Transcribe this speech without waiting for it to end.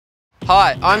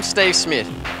Hi, I'm Steve Smith.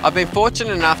 I've been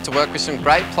fortunate enough to work with some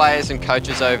great players and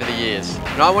coaches over the years,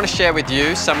 and I want to share with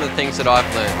you some of the things that I've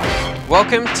learned.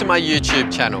 Welcome to my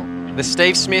YouTube channel, the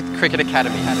Steve Smith Cricket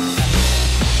Academy.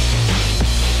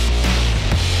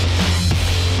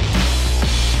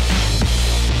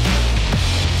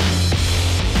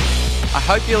 I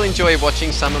hope you'll enjoy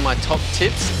watching some of my top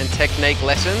tips and technique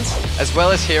lessons, as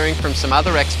well as hearing from some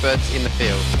other experts in the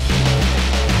field.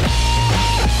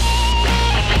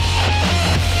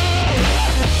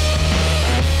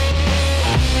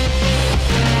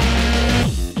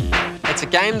 It's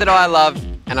a game that I love,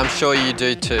 and I'm sure you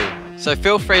do too. So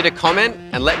feel free to comment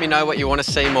and let me know what you want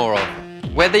to see more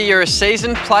of. Whether you're a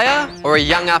seasoned player or a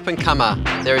young up-and-comer,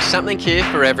 there is something here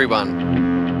for everyone.